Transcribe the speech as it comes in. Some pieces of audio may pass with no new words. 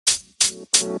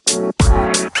Hi,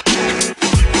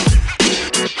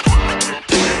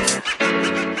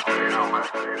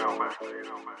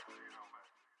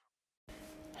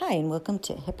 and welcome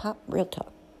to Hip Hop Real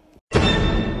Talk. Good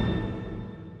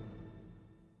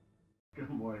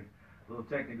morning. A little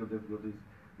technical difficulties.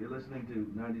 You're listening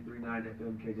to 93.9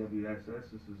 FM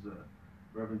KWSS. This is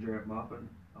Reverend Jared Maupin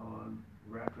on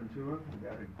Rap Ventura. We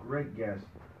got a great guest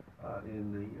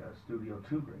in the studio,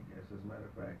 two great guests, as a matter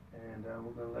of fact. And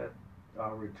we're going to let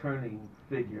our returning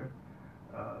figure,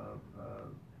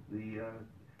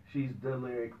 she's the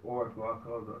lyric oracle. I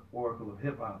call her the oracle of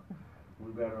hip hop.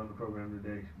 We've got her on the program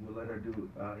today. We'll let her do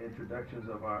introductions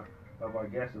of our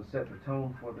guests and set the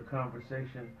tone for the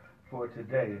conversation for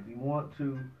today. If you want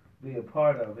to be a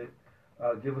part of it,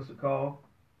 give us a call,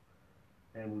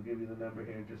 and we'll give you the number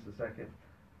here in just a second.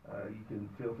 You can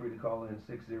feel free to call in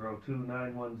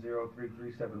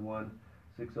 602-910-3371,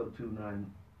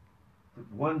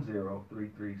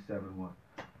 602-910-3371.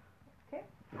 Okay.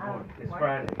 Good morning. It's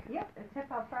Friday. Yep, it's Hip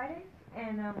Hop Fridays,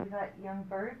 and we got Young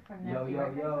Bird from the Yo,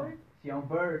 it's Young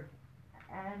Bird.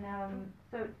 And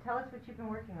so tell us what you've been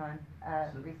working on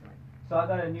recently. So I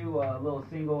got a new little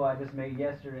single I just made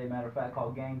yesterday, matter of fact,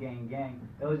 called Gang Gang Gang.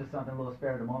 It was just something, a little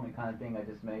spare of the moment kind of thing I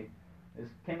just made. It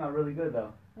came out really good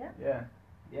though. Yeah.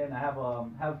 Yeah, and I have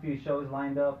a few shows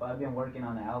lined up. I've been working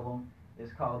on the album.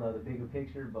 It's called The Bigger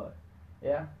Picture, but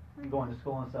yeah, I'm going to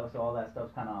school and stuff, so all that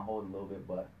stuff's kind of on hold a little bit,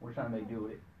 but we're trying to make do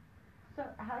with it. So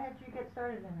how did you get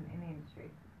started in the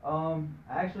industry? I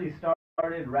actually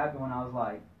started rapping when I was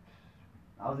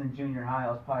in junior high.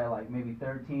 I was probably like maybe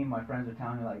 13. My friends were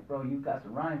telling me like, bro, you got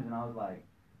some rhymes, and I was like,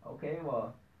 okay,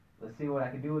 well, let's see what I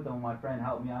can do with them. My friend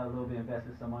helped me out a little bit,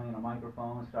 invested some money in a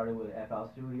microphone, started with FL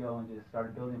Studio, and just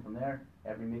started building from there.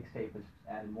 Every mixtape has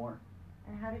added more.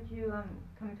 And how did you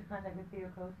come into contact with Theo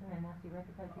Cosin and Nasty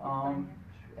Records?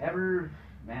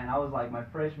 I was like my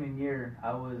freshman year.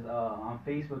 I was on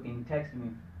Facebook, and he texted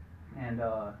me, and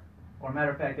or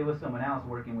matter of fact, it was someone else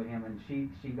working with him, and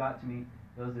she got to me.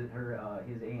 It was his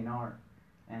A&R,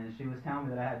 and she was telling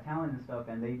me that I had talent and stuff,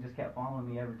 and they just kept following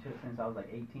me ever since I was like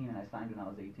 18, and I signed when I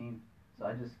was 18. So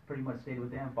I just pretty much stayed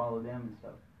with them, followed them and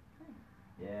stuff.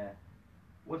 Yeah.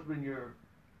 What's been your,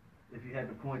 if you had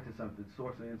to point to something,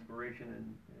 source of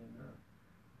inspiration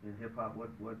in hip hop? Who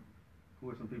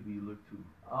are some people you look to?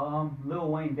 Lil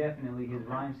Wayne, definitely. His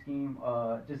rhyme scheme,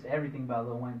 just everything about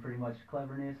Lil Wayne, pretty much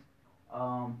cleverness.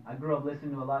 I grew up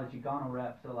listening to a lot of Chicano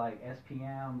rap, so like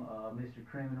SPM, Mr.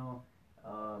 Criminal,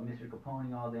 Mr.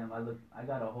 Capone, all them. I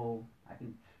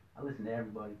listen to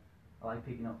everybody. I like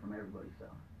picking up from everybody, so.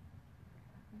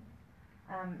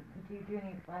 Do you do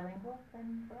any bilingual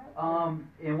then for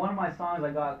that? In one of my songs,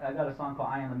 I got a song called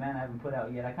I Am the Man I haven't put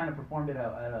out yet. I kind of performed it at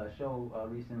a show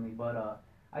recently, but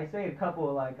I say a couple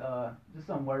of like just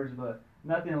some words, but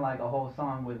nothing like a whole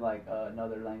song with like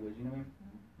another language. You know what I mean?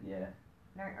 Mm-hmm. Yeah.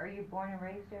 Now, are you born and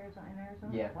raised in Arizona?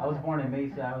 Yeah, I was born in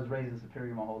Mesa. I was raised in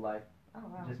Superior my whole life. Oh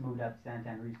wow. Just moved out to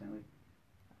Santan recently.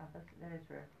 Oh, that is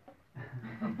rare.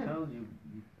 I'm telling you,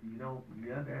 you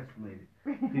underestimate it.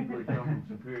 People that come from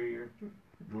Superior,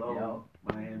 Glow,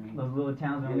 Miami. Those little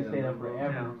towns that we stayed up forever.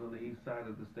 Little towns on the east side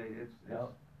of the state.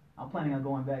 I'm planning on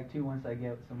going back too once I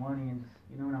get some money and just,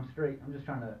 when I'm straight. I'm just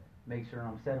trying to make sure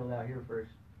I'm settled out here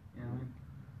first. You know what I mean?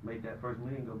 Make that first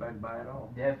million, go back and buy it all.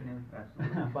 Definitely.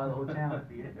 Absolutely. Buy the whole town.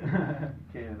 Yeah. You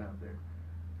can out there.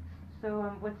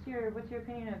 So, what's your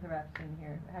opinion of the rap scene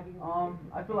here? How do you?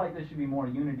 I feel like there should be more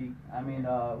unity. I mean,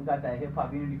 we got that Hip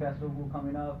Hop Unity Festival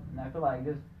coming up, and I feel like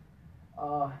we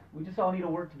just all need to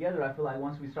work together. I feel like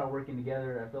once we start working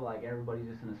together, I feel like everybody's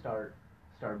just gonna start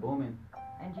booming.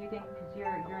 And do you think, because you're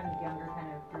in the younger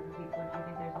kind of group of people, do you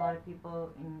think there's a lot of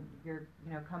people in your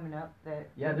coming up that?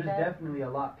 Yeah, there's definitely a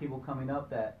lot of people coming up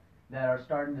that are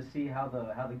starting to see how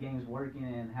the game's working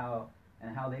and how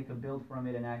they could build from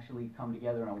it and actually come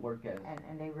together and work as.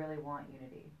 And they really want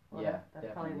unity. Well, yeah,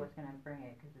 that's probably what's going to bring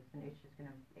it, because it's just going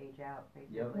to age out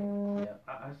basically. Yep.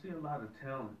 I see a lot of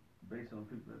talent based on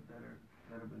people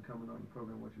that have been coming on the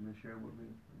program, what you've been sharing with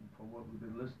me, from what we've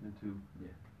been listening to.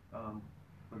 Yeah.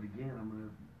 But again, I'm going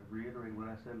to reiterate what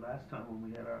I said last time when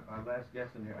we had our last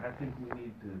guest in here. I think we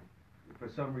need to, for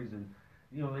some reason,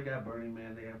 they got Burning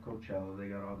Man, they have Coachella,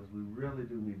 they got all this. We really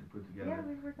do need to put together,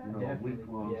 a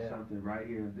week-long something right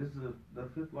here. This is the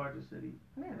 5th largest city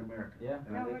in America. Yeah.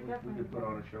 And I think we could put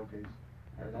on a showcase.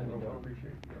 I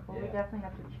appreciate it. Well, we definitely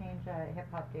have to change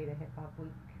Hip Hop Day to Hip Hop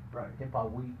Week. Right. Hip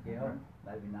Hop Week, yeah.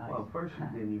 That'd be nice. Well, first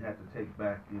then you have to take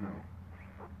back,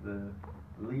 the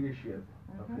leadership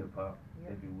of hip hop,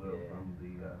 if you will, from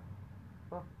the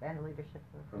and leadership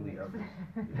from the others.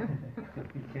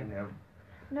 You can't have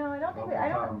No, I don't think Uncle I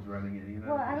don't. Tom's running it, you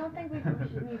know. Well, I don't think we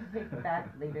should need to take back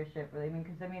leadership, really. I mean,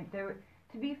 because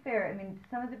to be fair, I mean,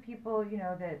 some of the people, you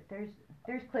know, that there's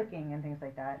clicking and things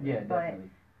like that. Yeah, but definitely.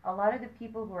 a lot of the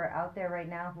people who are out there right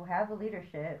now who have a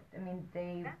leadership, I mean,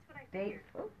 they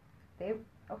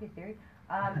okay, Siri,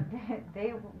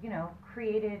 they you know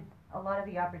created a lot of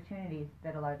the opportunities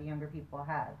that a lot of the younger people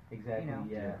have. Exactly. You know,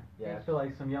 yeah. I feel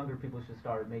like some younger people should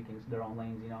start making their own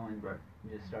lanes, you know, and Right.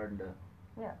 just starting to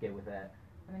get with that.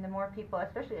 I mean, the more people,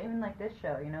 especially even like this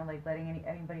show, you know, like letting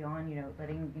anybody on, you know,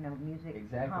 letting, you know, music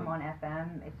come on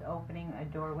FM, it's opening a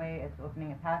doorway, it's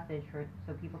opening a passage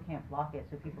so people can't block it,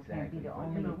 so people can't be the Well,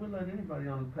 only. you know, we'll let anybody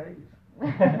on the page. No.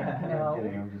 I'm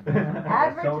kidding, I'm just kidding.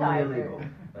 That's totally illegal.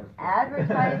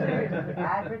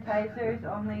 Advertisers,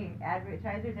 only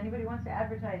advertisers. Anybody wants to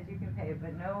advertise, you can pay,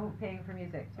 but no paying for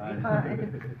music. To be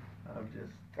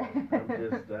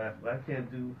honest. I can't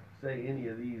say any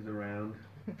of these around.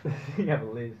 You have a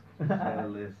list. I had a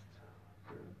list.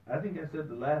 I think I said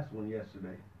the last one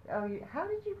yesterday. Oh,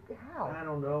 how? I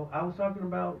don't know. I was talking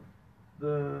about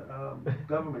the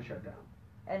government shutdown.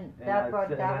 And that brought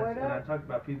that word And I up? talked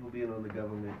about people being on the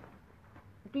government.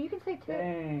 You can say tit.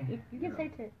 Dang. You can say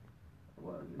tit.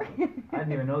 Well, you know, I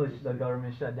didn't even know that the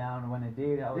government shut down when it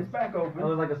did. it's back open. I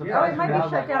was like a Oh, surprise. it might for me. I be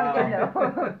was shut like, down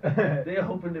wow. again, though. They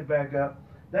opened it back up.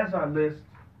 That's our list.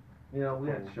 You know, we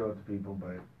had to show it to people,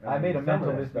 but I made a some mental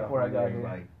of that list stuff before I was got very, here.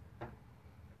 Like,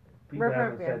 people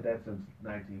Reverend, haven't said that since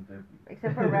 1950.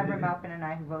 Except for Reverend Malcolm and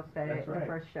I, who both said That's it in right. the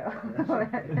first show. That's right.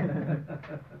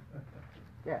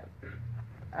 Yeah.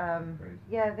 Crazy.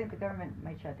 Yeah, I think the government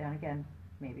might shut down again,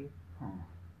 maybe. Huh.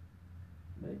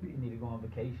 Maybe. You need to go on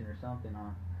vacation or something,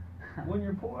 huh? When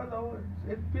you're poor, though,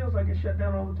 it feels like it's shut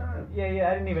down all the time. Yeah,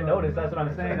 I didn't even notice. That's what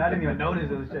I'm saying. I didn't even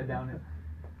notice it was shut down.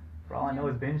 For all I know,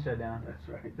 it's been shut down. That's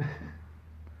right.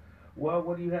 Well,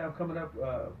 what do you have coming up,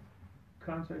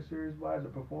 concert series wise or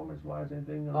performance wise?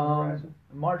 Anything on the horizon?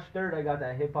 March 3rd, I got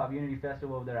that Hip Hop Unity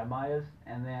Festival over there at Maya's,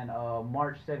 and then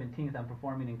March 17th, I'm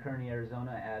performing in Kearney,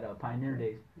 Arizona at Pioneer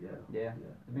Days. Yeah.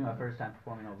 It'll be my first time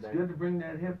performing over It's there. good to bring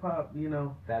that hip hop, you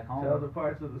know, Back home. to other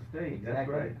parts of the state. Exactly. That's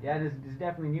right. Yeah, and it's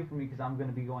definitely new for me because I'm going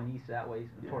to be going east that way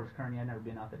Yeah. towards Kearney. I've never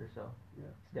been out there, so Yeah.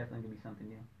 it's definitely going to be something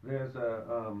new. There's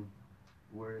a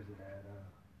where is it at?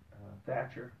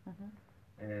 Thatcher. Mhm.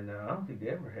 And I don't think they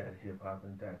ever had hip hop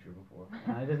in Thatcher before.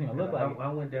 It doesn't even look like it. I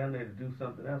went down there to do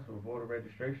something else for voter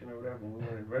registration or whatever. And we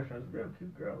went in the restaurant. There's a real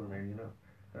cute girl in there, you know.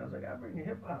 And I was like, I'll bring the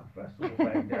hip hop festival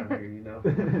back down here, you know.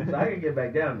 So I can get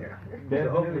back down there. So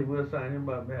hopefully we'll sign him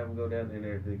up and have him go down there and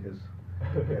everything because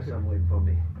there's something waiting for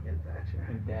me in Thatcher.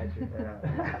 In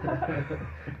Thatcher.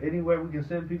 Anywhere we can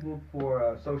send people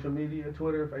for social media,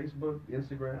 Twitter, Facebook,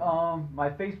 Instagram.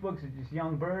 My Facebook's just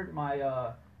Young Bird.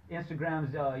 My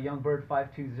Instagram's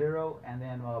YoungBird520, and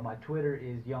then my Twitter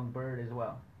is Young Bird as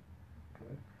well.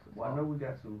 Okay. Well, I know we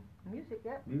got some Music,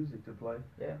 yeah. music to play.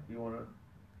 Yeah. You wanna?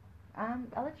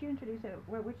 I'll let you introduce it.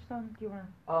 Which song do you want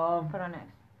to put on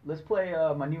next? Let's play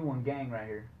my new one, Gang, right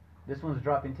here. This one's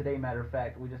dropping today. Matter of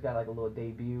fact, we just got like a little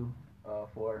debut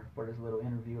for this little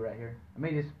interview right here. I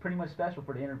mean, it's pretty much special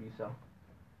for the interview, so.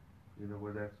 You know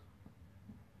where that's?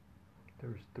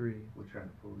 There's three. We're trying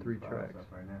to pull these Three files tracks. up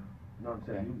right now. No, I'm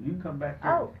saying you can come back.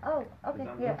 Here. Oh, okay,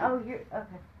 I'm yeah. looking. Oh, you're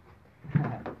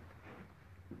okay.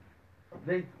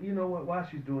 They, you know what? While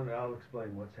she's doing it, I'll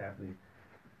explain what's happening.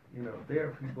 You know, there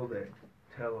are people that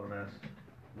tell on us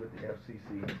with the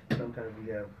FCC. Sometimes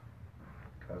we have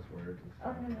cuss words and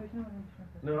Oh stuff. no, there's no one.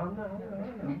 No, I'm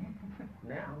not.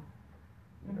 Now,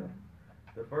 you know,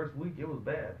 the first week it was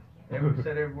bad.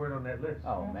 Said every word on that list.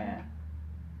 Oh man.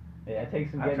 Yeah, it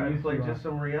takes some I getting tried to used play to. just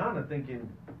some Rihanna, thinking,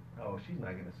 oh, she's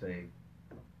not gonna say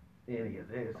any of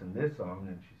this in this song,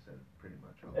 and she said pretty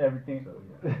much all Everything. So,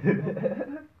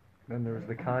 yeah. Then there was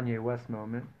the Kanye West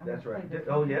moment. That's right.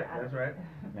 Oh yeah, that's right.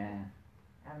 Man.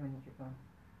 Adam, I need your phone.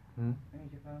 Hmm? I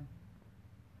need your phone.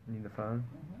 Need the phone?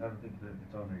 I don't think that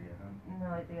it's on there yet, huh?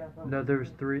 No, I think I'll No, there's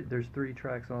three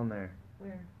tracks on there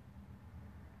Where?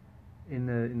 in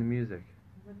the music.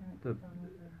 Wasn't The- it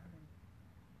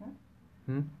on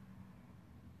Hmm?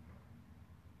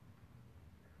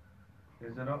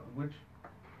 Is it up? Which?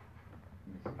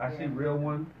 I see real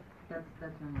one. That's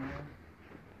on my list.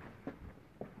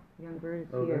 Young Bird is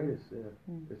Oh, here. there it is. Yeah.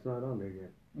 Hmm. It's not on there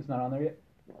yet. It's not on there yet?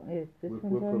 Is this We're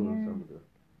one's on pulling here?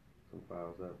 some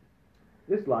files up.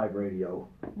 It's live radio,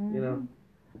 you know.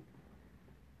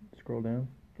 Scroll down.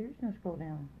 There's no scroll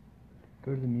down.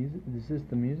 Go to the music. Is this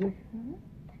the music? Mhm.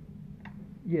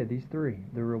 Yeah, these three.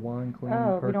 The Rewind, Clean,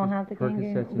 Oh, we don't have the gang Percocets,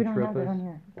 gang. and We don't have that Trippers. on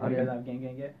here. I You guys didn't- have Gang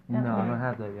Gang yet? No, I don't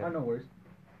have that Oh, yet. no worries.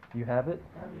 You have it?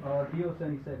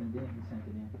 Dio77 did. He sent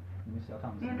it in. Let me see. I'll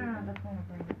tell him to Yeah, send no, it no, in. that's one of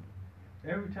them.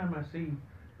 Every time I see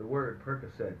the word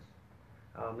Percocets,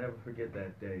 I'll never forget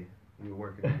that day we were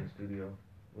working in the studio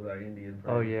with our Indian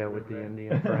friend. Oh yeah, with the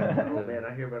Indian friend. Oh man,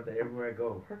 I hear about that everywhere I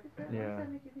go. Percocet? Yeah. What does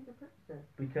that make you think of Percocet?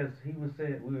 Because he was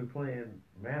saying we were playing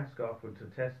Mask Off to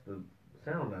test the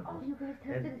sound levels. Oh, you guys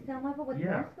tested And- the sound level with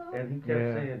Yeah, mask on? and he kept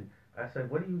Yeah. saying, I said,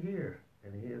 what do you hear?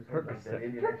 And he is like that Percocet.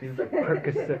 Indian accent. He was like,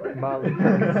 Percocet, Molly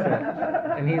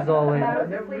Percocet. And he's all in. I was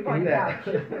never asleep forget on that.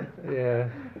 couch. Yeah.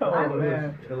 Oh, I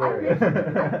man. Hilarious.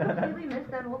 I completely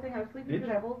missed that whole thing. I was sleeping Did through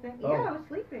you? that whole thing. Oh. Yeah, I was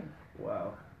sleeping.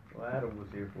 Wow. Well, Adam was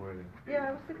here for it. Yeah,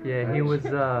 I was sleeping. Yeah, through he it. was.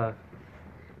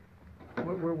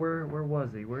 Where was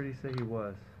he? Where did he say he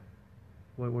was?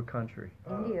 What country?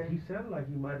 India. He sounded like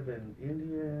he might have been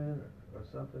Indian or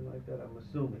something like that. I'm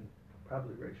assuming,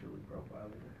 probably racially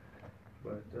profiling.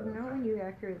 But You know when you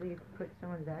accurately put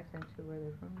someone's accent to where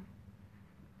they're from?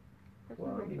 That's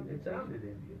well, what I mean, racial it thing. sounded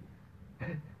Indian.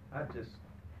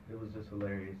 It was just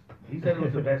hilarious. He said it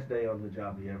was the best day on the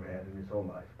job he ever had in his whole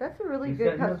life. That's a really He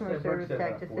good said- he must customer have service said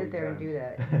tech to about sit 40 there and do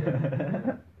times.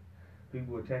 that.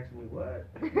 People were texting me, what?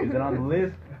 Is it on the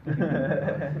list?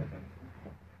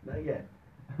 Not yet.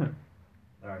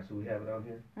 All right, so we have it on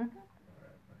here?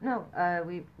 No,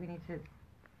 we need to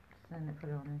send it, put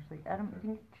it on actually. Adam, can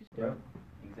you just? Yeah.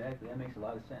 Exactly, that makes a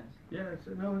lot of sense. Yeah, it's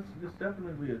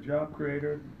definitely a job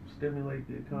creator, stimulate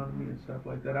the economy and stuff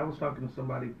like that. I was talking to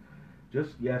somebody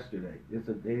just yesterday. It's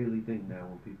a daily thing now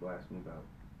when people ask me about,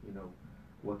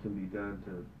 what can be done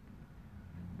to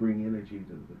bring energy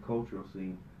to the cultural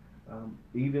scene.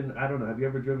 Even, I don't know, have you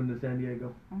ever driven to San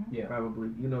Diego? Yeah. Probably,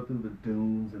 through the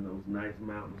dunes and those nice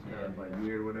mountains, kind of Yeah, like yeah.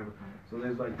 weird or whatever. So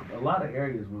there's like a lot of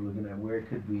areas we're looking at where it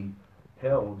could be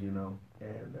held,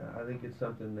 and I think it's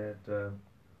something that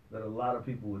a lot of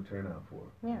people would turn out for.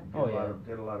 Yeah.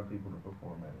 Get a lot of people to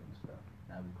perform at it and stuff,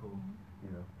 That'd be cool.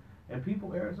 And people,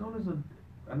 Arizona's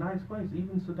a nice place,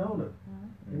 even Sedona.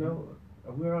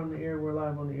 We're on the air, we're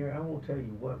live on the air. I won't tell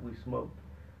you what we smoked,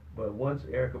 but once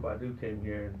Erykah Badu came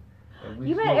here and we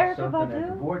You met smoked Erykah something at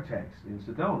the Badu? Vortex in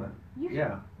Sedona.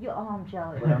 Yeah, I'm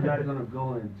jealous. but I'm not gonna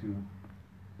go into.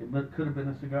 Could have been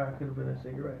a cigar, could have been a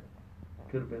cigarette,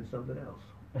 could have been something else.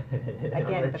 I'll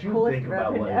Again, let the you coolest think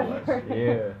about what reference it was.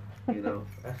 ever.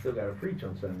 Yeah. I still gotta preach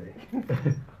on Sunday.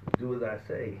 Do as I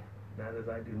say, not as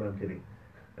I do. No, I'm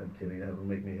kidding. That would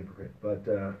make me a hypocrite. But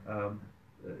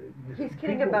He's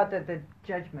kidding people- about the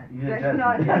judgment. Yeah, That's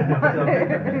not.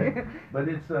 judgment. But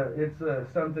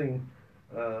it's something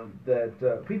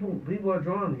that people are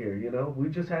drawn here. We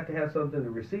just have to have something to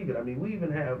receive it. I mean, we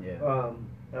even have. Yeah.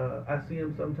 I see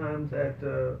him sometimes at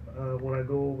when I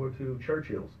go over to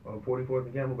Churchill's on 44th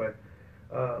and Camelback.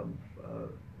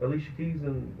 Alicia Keys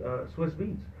and Swiss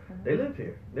Beats. They live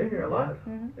here. They're here a lot,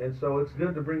 and so it's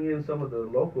good to bring in some of the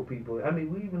local people. I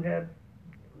mean, we even had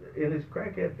in his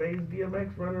crackhead phase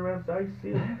DMX running around. So I used to see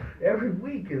him every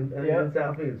week in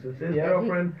South Phoenix. It's his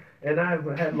girlfriend and I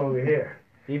had longer hair.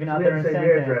 Even out We there had in the same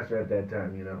Santan. hairdresser at that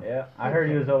time, Yeah, I heard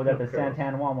he was over at the Curls.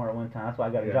 Santan Walmart one time. That's why I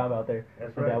got a Yeah. job out there.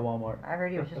 That's at right. that Walmart. I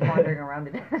heard he was just wandering around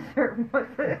the desert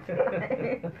most of the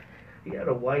time. He had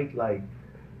a white, I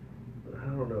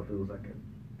don't know if it was like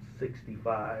a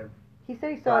 65. He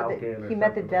said he saw Falcon or he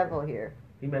met the something like devil here.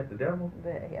 He met the devil.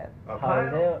 But, yeah. A How the pile?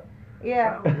 hell?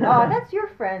 Yeah. Wow. Oh, that's your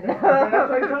friend. That's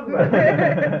what you talk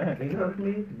about. You know what I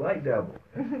mean? White devil.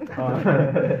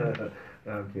 No,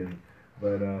 I'm kidding.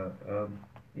 But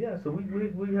yeah, so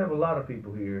we have a lot of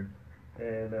people here,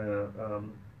 and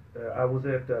I was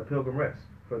at Pilgrim Rest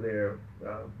for their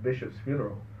bishop's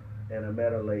funeral, and I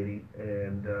met a lady,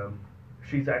 and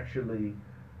she's actually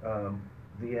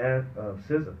the aunt of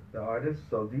SZA, the artist.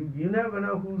 So you never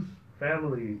know whose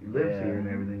family lives here and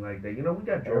everything like that. We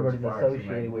got George Everybody's Sparks and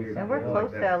associated with weird And we're people close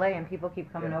like to that. LA, and people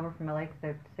keep coming Yeah. over from LA because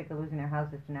they're sick of losing their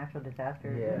houses to natural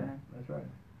disasters. Yeah. and, That's right.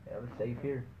 Yeah, we're safe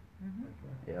here. That's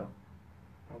right. Yeah.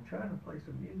 I'm trying to play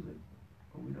some music,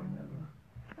 but we don't have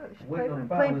just Wait, play no, one, the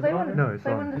play, file is play on one, there? No, it's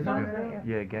play on. one of the It's songs. on Right?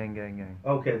 Yeah, gang, gang, gang.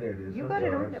 Okay, there it is. You I'm got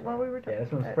it sorry, on I'm while we were Yeah, talking.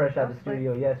 this one's fresh out the I'll play-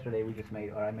 studio yesterday. We just made,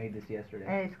 or I made this yesterday.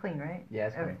 And it's clean, right? Yeah,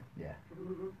 it's Okay. clean. Yeah.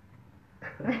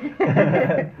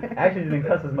 Actually, didn't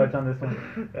cuss as much on this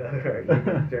one. Alright, you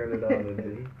can turn it on and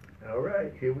then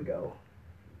alright, here we go.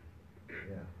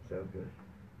 Yeah, sounds good.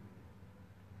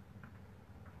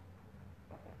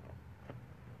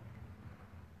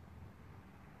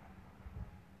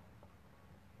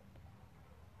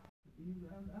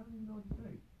 I don't even know what to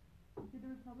say. Did the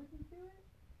Republicans do it?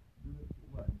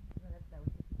 What? That was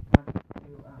just one to,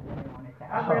 they wanted to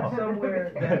I read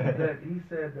somewhere that he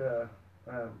said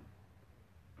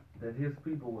that his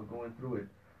people were going through it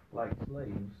like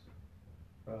slaves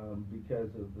because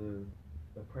of the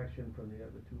oppression from the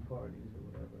other two parties or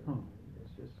whatever. Hmm.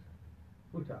 It's just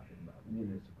We're talking about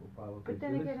municipal politics. But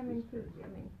then and again, it's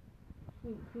he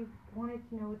crazy. wanted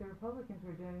to know what the Republicans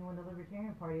were doing when the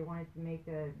Libertarian Party wanted to make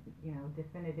a,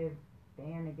 definitive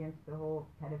ban against the whole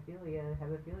hebephilia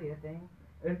thing.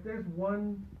 If there's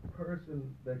one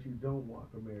person that you don't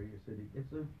want for mayor of your city,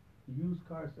 it's a used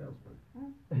car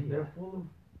salesman. They're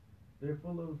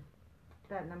full of.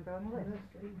 That number on the list.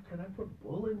 Can I put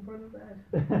bull in front of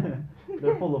that?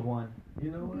 They're full of one. You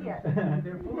know what? Yeah.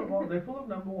 They're full of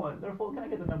number one. They're full. Can I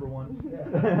get the number one?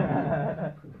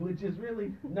 Yeah. Which is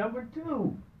really number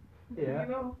two. Yeah. You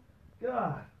know,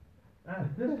 God.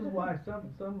 This is why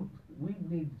we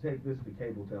need to take this to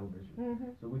cable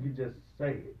television, so we can just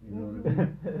say it. You know what I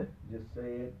mean? Just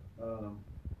say it.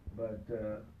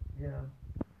 Yeah.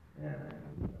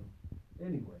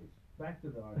 Anyways, back to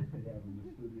the artist we have in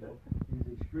the studio.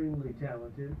 He's extremely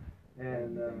talented,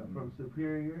 and from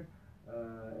Superior,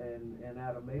 and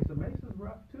out of Mesa. Mesa's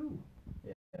rough too.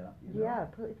 Yeah. You know? Yeah,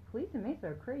 police in Mesa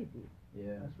are crazy.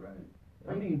 Yeah. That's right.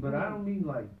 I mean, but I don't mean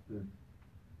like the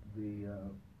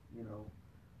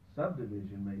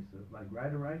subdivision Mesa, like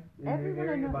right in Everyone the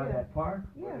area I know, by yeah. that park,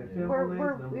 Yeah. where the temple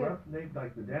We're- is, the yeah. roughneck,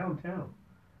 like the downtown.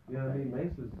 You know what I mean?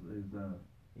 Mesa's is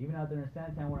Even out there in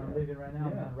Sandtown where I'm Yeah. living right now,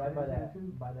 Yeah, man, right by that,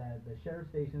 Sandtown too. the sheriff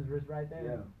station's just right there.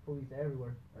 Yeah. Police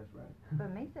everywhere. that's right.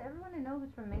 But Mesa, everyone I know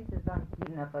who's from Mesa is gotten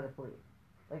beaten up by the police.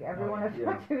 Like everyone I've yeah.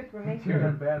 talked to is from Mesa. You're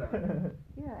not bad at it.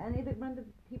 Yeah, and one of the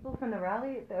people from the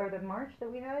rally or the march that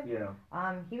we had, Yeah,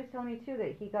 he was telling me too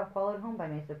that he got followed home by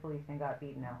Mesa police and got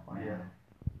beaten out. yeah.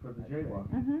 For the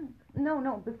jaywalking.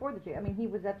 No, before the he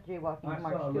was at the jaywalking I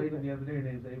march saw a too. lady the other day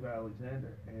named Ava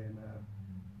Alexander, and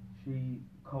she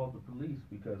called the police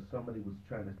because somebody was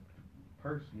trying to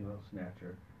purse, snatch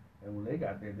her. And when they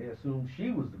got there, they assumed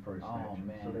she was the first Oh, snatcher.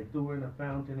 man. So they threw her in a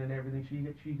fountain and everything.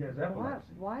 She has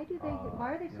epilepsy. Why do they?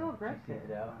 Why are they so aggressive? Check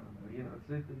it out.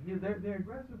 They're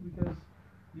aggressive because,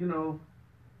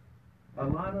 a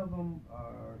lot of them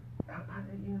are,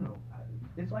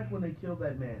 it's like when they killed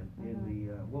that man in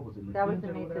the, what was it, That was La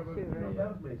in Quinta or Mesa whatever. too, right? That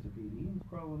was Mesa PD. He was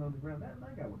crawling on the ground.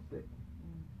 That guy was sick.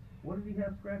 What did he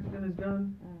have scratched in his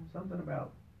gun? Something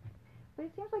about. But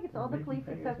it seems like it's all the police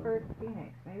except for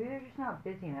Phoenix. Maybe they're just not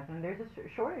busy enough, and there's a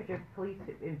shortage of police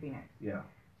in Phoenix. Yeah.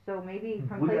 So maybe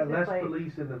from We got places less like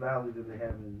police in the valley than they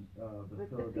have in the the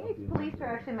Philadelphia. Phoenix police are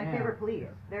actually my Yeah. favorite police.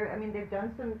 They've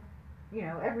done some,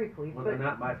 every police. Well, but they're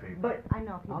not my favorite. But I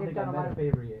know I don't they've think done I've a lot met a of.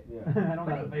 favorite yet. Yeah. I don't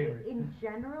But got a favorite. in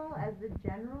general, as a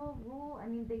general rule, I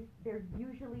mean, they're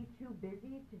usually too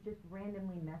busy to just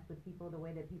randomly mess with people the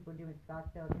way that people do in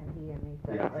Scottsdale, Tempe, and Mesa.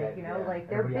 Yeah, like, exactly, like yeah.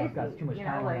 they're Everybody else busy. got too much you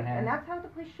time know, on their like, and hands. that's how the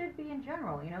police should be in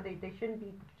general. They shouldn't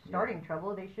be starting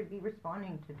trouble. They should be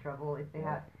responding to trouble if they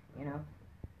have,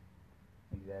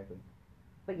 Exactly.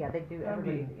 But yeah, they do. I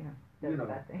Everybody, mean, does you know,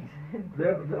 bad things.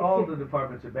 All the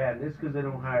departments are bad, and it's because they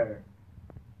don't hire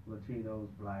Latinos,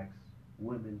 blacks,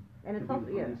 women And to it's be also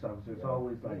the police officers. It's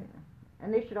always like. Yeah.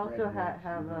 And they should also rednecks,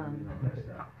 have that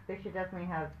stuff. they should definitely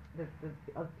have the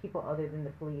people other than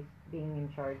the police being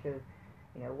in charge of,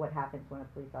 what happens when a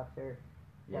police officer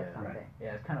does Yeah. something. Right.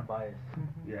 Yeah, it's kind of biased.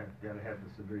 Yeah, gotta have the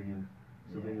civilian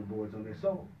boards on there.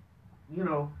 So,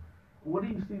 what do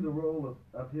you see the role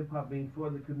of hip hop being for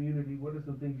the community? What are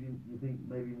some things you think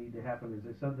maybe need to happen? Is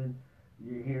there something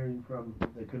you're hearing from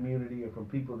the community or from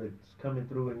people that's coming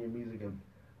through in your music,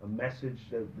 a message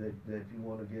that you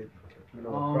want to get,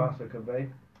 across or convey?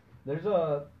 There's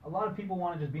a lot of people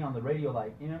want to just be on the radio,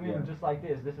 like, you know what I mean? Yeah. Just like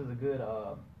this. This is a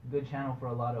good channel for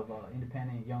a lot of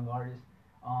independent young artists.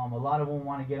 A lot of them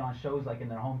want to get on shows like in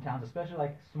their hometowns, especially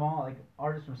like small, like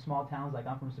artists from small towns. Like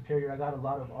I'm from Superior. I got a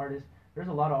lot of artists. There's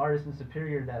a lot of artists in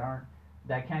Superior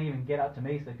that can't even get out to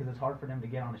Mesa because it's hard for them to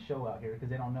get on a show out here because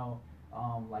they don't know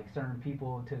like certain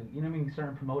people to,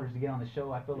 certain promoters to get on the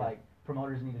show. I feel like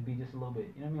promoters need to be just a little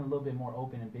bit, a little bit more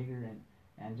open and bigger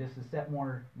and just accept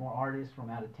more artists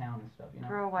from out of town and stuff,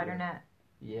 Throw a wider net.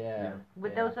 Yeah.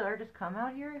 Would those artists come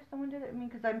out here if someone did it? I mean,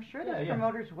 because I'm sure those Yeah.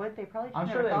 promoters would. They probably just I'm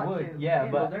never sure they thought would, to.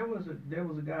 yeah, Well, but- there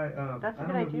was a guy. That's a I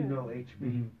good don't know if you idea. know HB,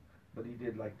 Mhm. but he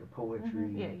did like the poetry,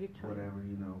 Yeah, you told me. whatever,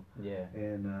 Yeah.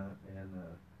 and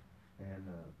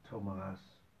Tomas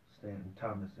Stanton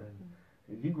Thomas,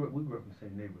 and we grew up in the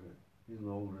same neighborhood. He's a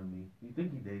little older than me. You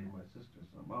think he dated my sister or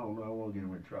something? I don't know. I won't get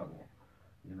him in trouble,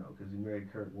 because he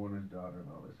married Kurt Warner's daughter and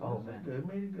all this. So Oh, it's man. good.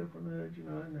 Made it good from the hood,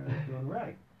 and he's doing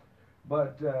right.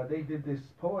 But they did this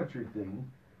poetry thing,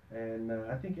 and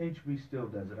I think HB still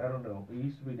does it. I don't know. It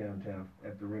used to be downtown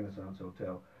at the Renaissance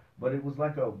Hotel, but it was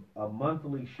like a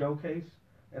monthly showcase.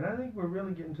 And I think we're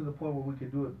really getting to the point where we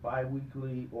could do it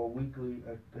bi-weekly or weekly,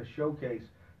 a showcase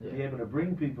to be able to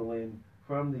bring people in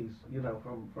from these,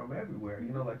 from everywhere.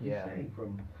 Like you're saying,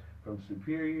 from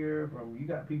Superior, you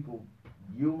got people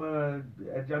Yuma,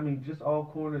 I mean, just all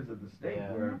corners of the state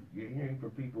Yeah. where you're hearing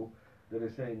from people that are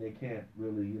saying they can't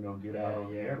really, get out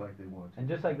on the air like they want to. And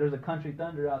just like there's a Country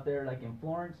Thunder out there, like in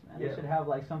Florence, man, Yeah. they should have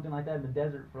like something like that in the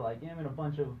desert for like him and a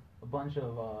bunch of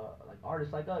like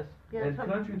artists like us. Yeah, And that's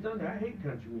country thunder, I hate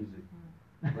country music.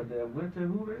 But I went to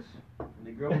Hooters, and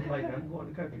the girl was like, "I'm going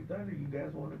to Country Thunder. You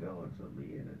guys want to go?" And so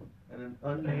me and an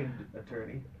unnamed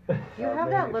attorney. You have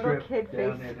made that a little trip kid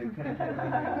down face. there to Country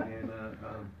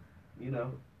Thunder, and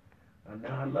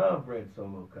now I love red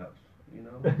Solo cups.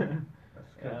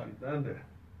 That's Country Thunder.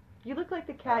 You look like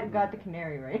the cat who got the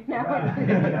canary right now. Right.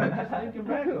 I'm just thinking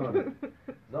back on it.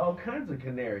 There's all kinds of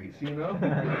canaries, I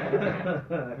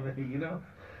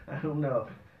don't know.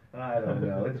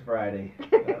 It's Friday.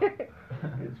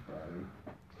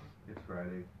 It's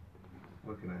Friday.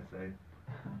 What can I say?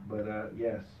 But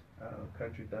yes,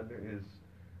 Country Thunder is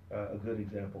a good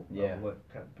example Yeah. of what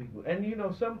kind of people. And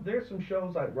there's some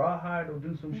shows like Rawhide will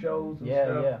do some shows and Yeah,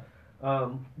 stuff. yeah.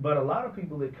 But a lot of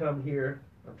people that come here,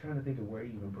 I'm trying to think of where he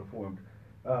even performed.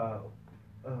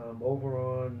 Over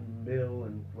on Mill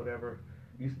and whatever.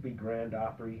 Used to be Grand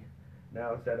Opry.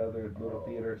 Now it's that other little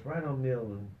theater. It's right on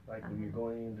Mill, and like when you're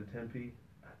going into Tempe,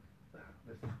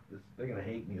 they're gonna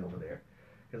hate me over there,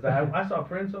 because I saw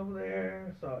Prince over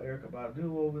there, saw Erykah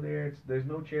Badu over there. There's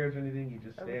no chairs or anything. You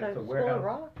just stand. It's a School warehouse. of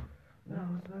Rock? No,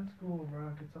 it's not School of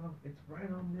Rock. It's right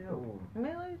on Mill.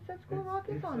 Mill, you said School of Rock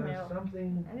is on Mill.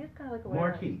 Something And it's kind of like a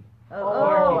warehouse. Marquee.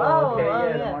 Okay,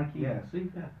 yeah, the yeah. Marquee. Yeah,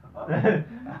 see,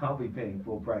 I'll be paying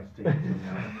full price tickets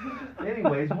now.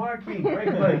 Anyways, Marquee, great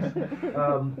place.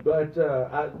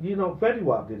 Fetty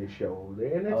Wap did his show over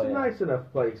there, and it's a nice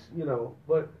enough place,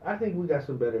 But I think we got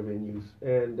some better venues,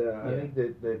 and I think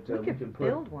that We we could can put.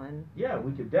 build one. Yeah,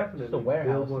 we could definitely Just a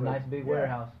warehouse, build one. nice big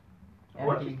warehouse.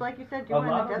 Well, Just like you said, a do one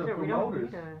in lot the of the desert. We don't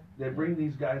promoters need a... that bring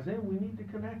these guys in, we need to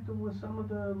connect them with some of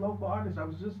the local artists. I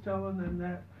was just telling them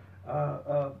that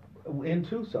in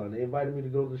Tucson, they invited me to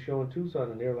go to the show in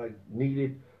Tucson, and they're like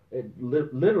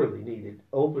literally needed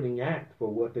opening act for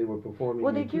what they were performing.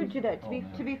 Well, they in do Tucson. that.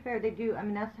 To be fair, they do. I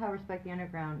mean, that's how Respect the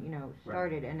Underground,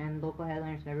 started, and then local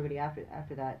headliners and everybody after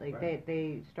that. Like Right.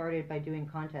 they started by doing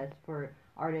contests for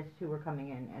artists who were coming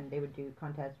in, and they would do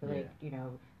contests for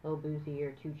Lil Boosie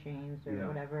or 2 Chainz or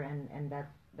whatever, and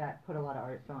that put a lot of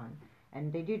artists on.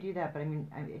 And they do that, but I mean,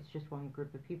 it's just one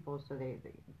group of people, so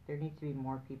there needs to be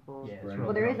more people. Yeah, Right.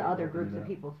 Well, there is other Open groups it of up.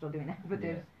 people still doing that, but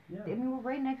there's. Yeah. I mean, we're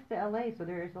right next to LA, so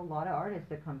there is a lot of artists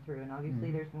that come through, and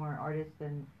obviously there's more artists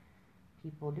than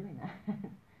people doing that,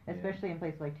 especially in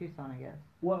places like Tucson, I guess.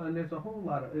 Well, and there's a whole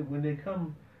lot of when they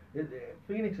come.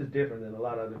 Phoenix is different than a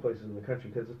lot of other places in the country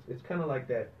because it's kind of like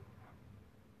that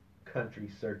country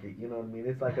circuit. You know what I mean?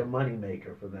 It's like a money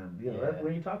maker for them. That's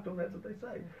when you talk to them, that's what they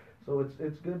say. So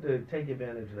it's good to take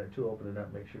advantage of that too, open it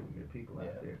up, make sure we get people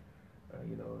out there,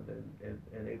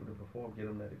 and able to perform, get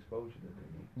them that exposure that they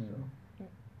need. So,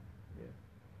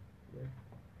 yeah.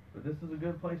 But this is a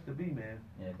good place to be, man.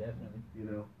 Yeah, definitely. You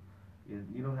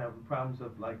don't have the problems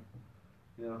of like,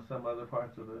 some other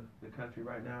parts of the country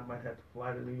right now. I might have to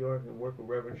fly to New York and work with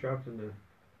Reverend Sharpton to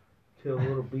kill a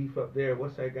little beef up there.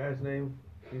 What's that guy's name?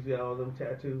 He's got all them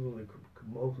tattoos and the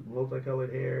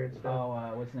multicolored hair and stuff.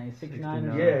 Oh, what's his name?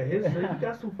 6ix9ine. Yeah, he's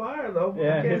got some fire though.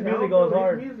 Yeah, I can't his music help goes him.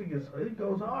 hard. His music it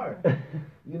goes hard. But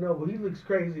he looks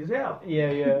crazy as hell.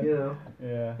 Yeah, yeah.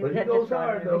 Yeah. He But he had goes this on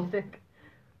hard every though. stick.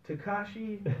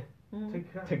 Takashi.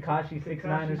 Tekashi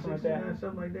 6ix9ine or something like that.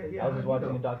 Something like that. Yeah. I was just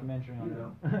watching a documentary on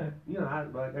him. I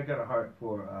got a heart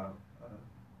for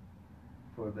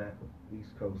that East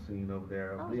Coast scene over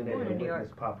there. I was Being born able to in New York.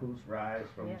 witness Papoose rise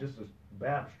from Yeah. just a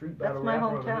street That's battle my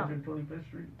rapper hometown. on 125th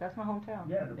Street. That's my hometown.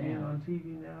 Yeah, to being Damn. on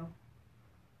TV now.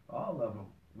 All of them.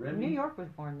 Remy, New York was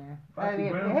born there. Foxy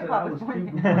Brown hip said hop I was was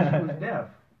born cute there. before she was deaf.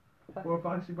 Before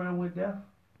Foxy Brown went deaf,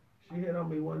 she hit on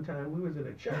me one time. We was in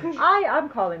a church. I'm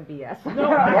calling BS. No,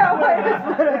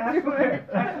 I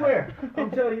swear.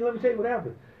 I'm telling you, let me tell you what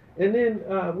happened. And then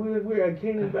we were at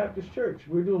Canaan Baptist Church.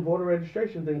 We were doing voter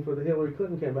registration thing for the Hillary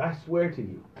Clinton campaign. I swear to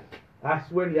you, I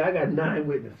got 9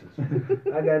 witnesses.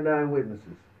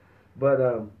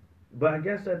 But I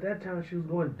guess at that time she was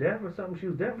going deaf or something. She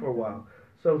was deaf for a while.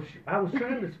 So I was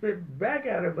trying to spit back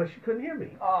at her, but she couldn't hear me.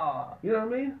 Oh. You know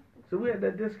what I mean? So we had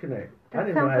that disconnect. I That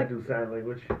didn't know sounds how like- to do sign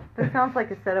language. That sounds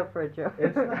like a setup for a joke.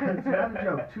 It's not a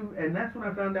joke, too. And that's when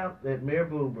I found out that Mayor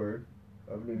Bloomberg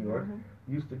of New York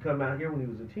used to come out here when he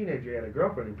was a teenager. He had a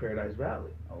girlfriend in Paradise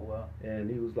Valley. Oh, well. And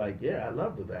he was like, yeah, I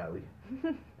love the Valley.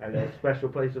 I got a special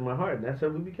place in my heart. And that's how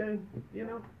we became,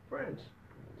 friends.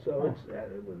 So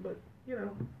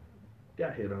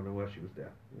got hit on her while she was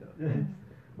deaf.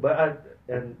 But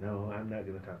no, I'm not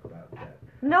going to talk about that.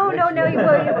 No, Next you week.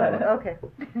 will. Okay.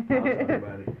 I'll talk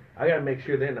about it. I gotta make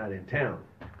sure they're not in town.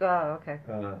 Oh, okay.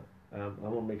 I'm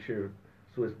gonna make sure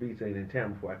Swiss Beats ain't in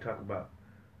town before I talk about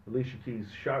Alicia Keys'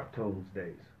 Sharp Tones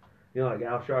days. You know, like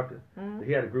Al Sharpton,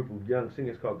 he had a group of young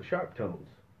singers called the Sharp Tones,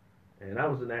 and I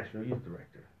was the national youth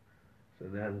director. So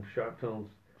then Sharp Tones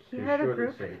He can had a surely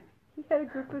group. say He had a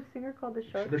group of singer called the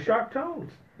Sharp. the Sharp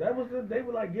Tones. That was they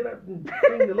would like get up and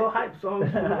sing the little hype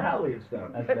songs for the rally and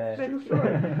stuff. That's bad. True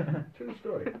story. True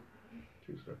story.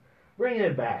 True story. Bringing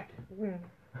it back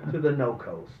to the No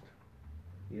Coast.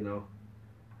 You know,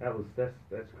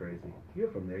 that's crazy.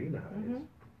 You're from there. You know how it is.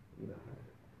 You know how it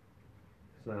is.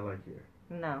 It's not like here.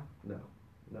 No.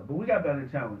 But we got better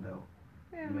talent though.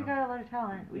 Yeah, You we know. got a lot of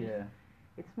talent. Yeah.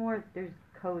 It's more. There's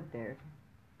code there.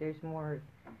 There's more.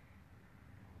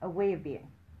 A way of being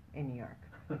in New York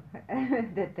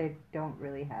that they don't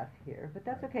really have here. But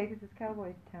that's okay because it's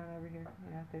cowboy town over here.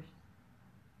 You know, there's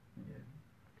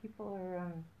people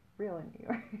are real in New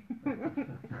York.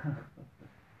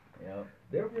 Yep.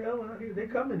 They're real out here. They're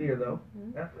coming here though.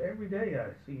 After every day I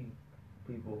see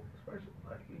people, especially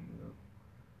black people. You know,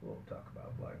 we won't talk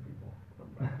about black people.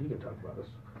 You can talk about us.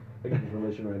 I get your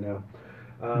permission right now.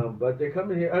 But they're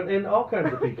coming here, and all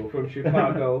kinds of people from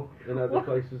Chicago and other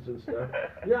places and stuff.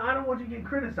 Yeah, I don't want you to get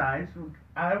criticized.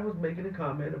 I was making a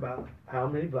comment about how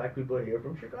many black people are here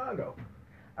from Chicago.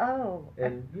 Oh.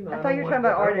 And you know, I thought you were talking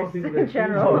about I don't want artists people in to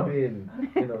general. accuse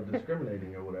me of being,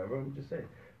 discriminating or whatever. I'm just saying,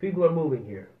 people are moving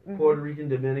here. Puerto Rican,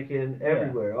 Dominican,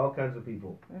 everywhere, all kinds of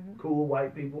people. Cool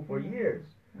white people for years.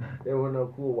 There were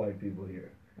no cool white people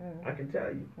here. I can tell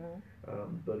you.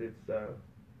 But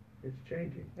it's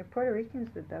changing. The Puerto Ricans,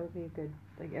 that would be a good,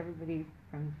 like everybody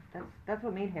from, that's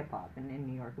what made hip hop in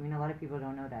New York. I mean, a lot of people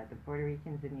don't know that. The Puerto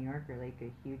Ricans in New York are like a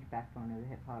huge backbone of the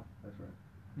hip hop That's right.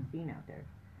 scene out there.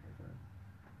 That's right.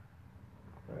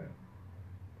 All right.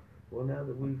 Well, now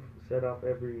that we've set off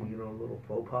every, little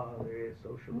faux pas there is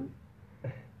socially,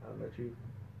 I'll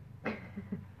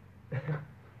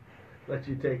let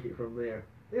you take it from there.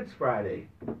 It's Friday,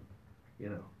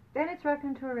 Then it's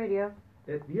Rockin' Tour Radio.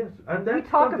 Yes, and that's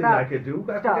talk something about I could do.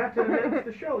 I stuff. forgot to announce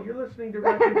the show. You're listening to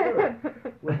Rockin' Tour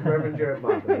with Reverend Jarrett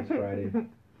Moffitt. It's Friday.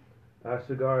 Our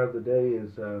cigar of the day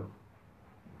is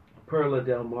Perla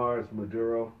Del Mar's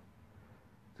Maduro.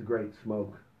 It's a great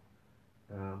smoke.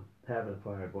 Haven't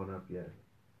fired one up yet.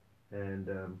 And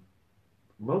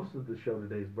most of the show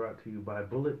today is brought to you by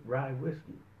Bullet Rye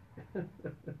Whiskey.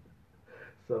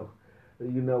 So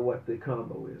you know what the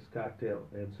combo is, cocktail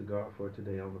and cigar for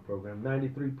today on the program.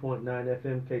 93.9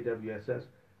 FM, KWSS,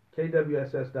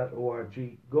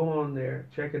 KWSS.org. Go on there,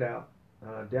 check it out.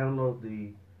 Download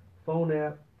the phone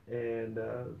app and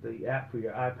the app for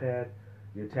your iPad,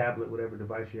 your tablet, whatever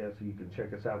device you have, so you can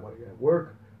check us out while you're at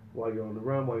work, while you're on the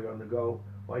run, while you're on the go,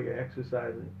 while you're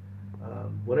exercising.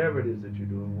 Whatever it is that you're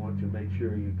doing, we want you to make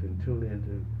sure you can tune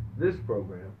into this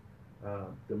program,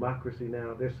 Democracy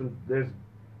Now! There's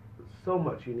so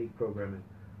much unique programming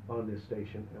on this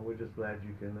station, and we're just glad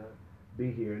you can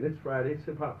be here. And it's Friday, it's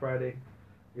Hip Hop Friday,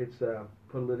 it's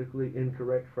Politically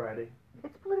Incorrect Friday.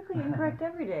 It's politically incorrect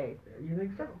every day. You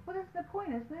think so? What is the point,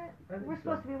 isn't it? I think We're so.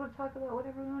 supposed to be able to talk about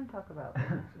whatever we want to talk about. I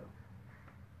think so.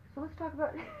 So let's talk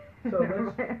about.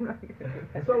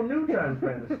 So Noontime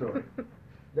ran the story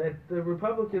that the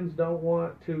Republicans don't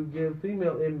want to give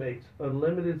female inmates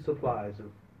unlimited supplies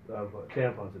of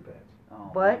tampons and pads. Oh,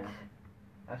 What? man.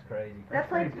 That's crazy.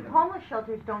 That's like crazy. homeless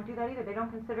shelters don't do that either. They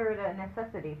don't consider it a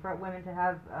necessity for women to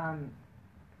have.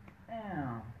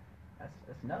 Damn.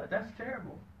 That's nuts. That's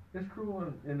terrible. It's cruel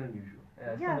and unusual.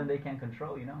 Yeah, it's Yeah. something they can't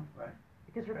control, you know?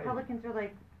 Because Crazy. Republicans are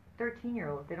like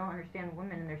 13-year-olds. They don't understand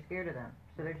women and they're scared of them.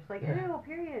 So they're just like, ew,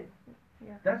 period.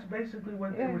 Yeah. That's basically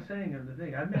what they were saying in the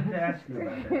thing. I meant to ask you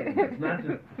about that. It's not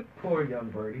just poor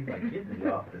young birdie, like get in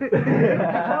the office.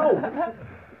 No!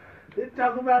 They're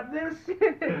talking about this.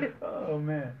 Oh,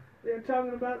 man. They're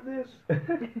talking about this.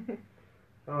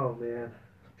 Oh, man.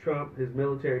 Trump, his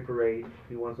military parade.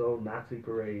 He wants a old Nazi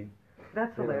parade.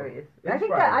 That's You know, hilarious. it's I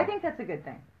Friday. think that's a good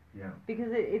thing. Yeah. Because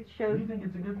it shows. You think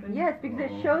it's a good thing? Yes, because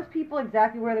it shows people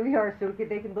exactly where we are, so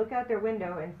they can look out their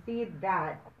window and see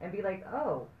that and be like,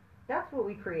 oh, that's what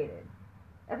we created.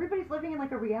 Everybody's living in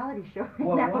like a reality show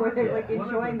Well, now one where of they're the- like one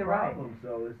enjoying of the the ride. problems,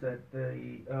 though, is that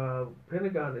the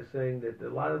Pentagon is saying that a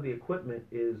lot of the equipment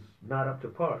is not up to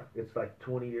par. It's like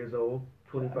 20 years old,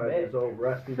 25 years old,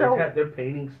 rusty. So they're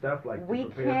painting stuff like to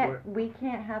prepare for it. We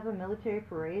can't have a military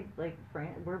parade like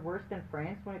France. We're worse than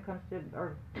France when it comes to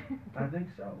our. I think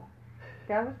so.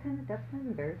 that's kind of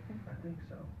embarrassing. I think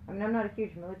so. I mean, I'm not a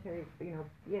huge military, you're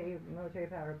a military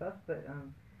power buff, but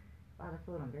Wow, that's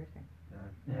a little embarrassing.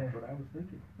 That's what I was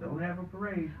thinking. Don't have a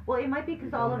parade. Well, it might be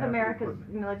because We all don't of have the America's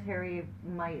equipment. military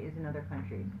might is in other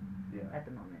countries Yeah. at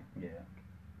the moment. Yeah.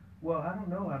 Well, I don't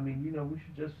know. I mean, we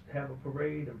should just have a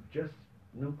parade of just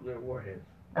nuclear warheads.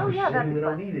 Oh yeah, Maybe that'd we be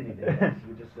don't fun. need anything else.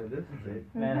 We just say this is it.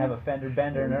 Man, have a fender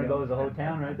bender and there There we go. goes the whole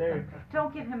town right there.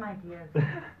 Don't give him ideas.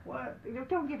 What?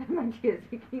 Don't give him ideas.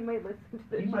 He might listen to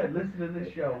this. He might listen to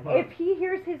this show, huh? If he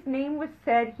hears his name was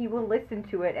said, he will listen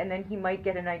to it, and then he might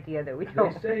get an idea that we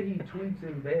don't. They say he tweets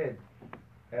in bed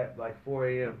at like 4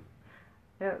 a.m.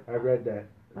 Yeah. I read that.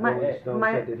 My- Rolling Stone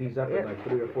my- said that he's up at like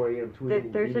 3 or 4 a.m.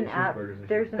 tweeting. There's eating an app. cheeseburgers and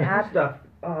There's shit. an app. Stuff.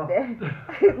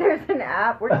 There's an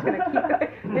app. We're just gonna keep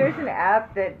going. There's an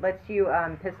app that lets you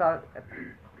piss off.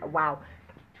 Wow.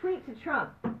 Tweet to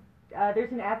Trump.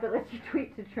 There's an app that lets you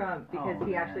tweet to Trump because Oh,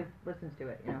 he man. actually listens to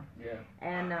it. Yeah.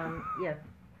 And yeah.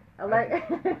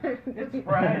 It's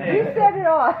Friday. You said it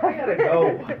all. I gotta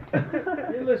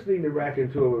go. You're listening to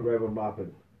Racking Tour with Reverend Moppin.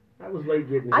 I was late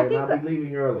getting I here, and think I'll be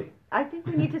leaving early. I think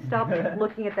we need to stop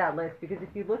looking at that list because if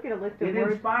you look at a list of It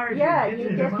words, inspires yeah, you. you It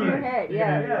get gets in your mind. head.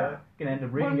 Yeah. Yeah. Gonna end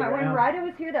up When, reading it when around. Ryder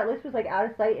was here, that list was like out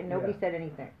of sight and nobody Yeah. said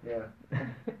anything. Yeah.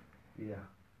 Yeah.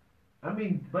 I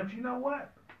mean, but you know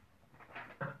what?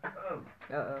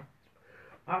 Uh-oh.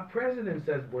 Our president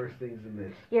says worse things than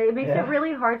this. Yeah, it makes Yeah. it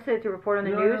really hard to report on the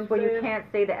You know what news I'm when you saying? can't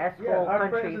say the S-hole Yeah, our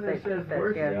countries president that he says says.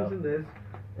 worse Yeah. things than this,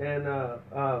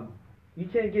 and you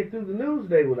can't get through the news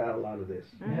day without a lot of this.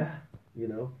 Yeah. You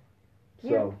know, Yeah.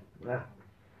 so I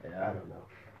Yeah. don't know.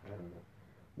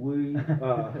 We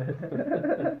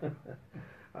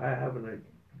are having a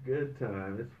good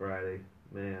time. It's Friday,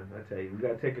 man. I tell you, we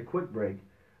gotta take a quick break,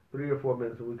 3 or 4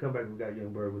 minutes. When we come back, we got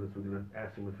Young Bird with us. We're gonna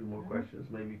ask him a few more questions,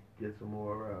 maybe get some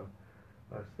more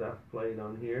stuff played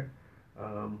on here.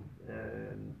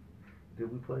 And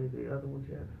did we play the other ones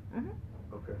yet? Mhm.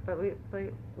 Okay. But we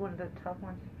play one of the top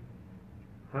ones.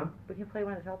 Huh? We can play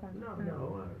one of the top ones.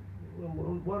 No.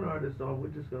 One artist song. We're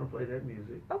just gonna play that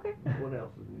music. Okay. What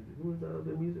else is music? Who's the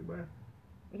other music, Brad?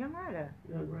 Young Ryder.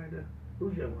 Young Ryder.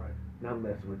 Who's Young Ryder? Now I'm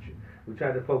messing with you. We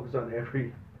try to focus on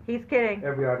every He's kidding.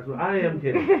 artist. Well, I am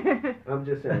kidding. I'm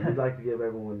just saying, we'd like to give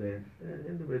everyone their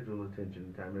individual attention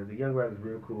and time. And the Young Ryder's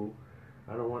real cool.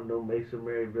 I don't want no Mason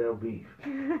Maryville beef.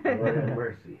 Lord have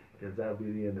mercy, because that'll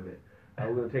be the end of it.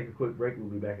 We're going to take a quick break. We'll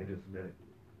be back in just a minute.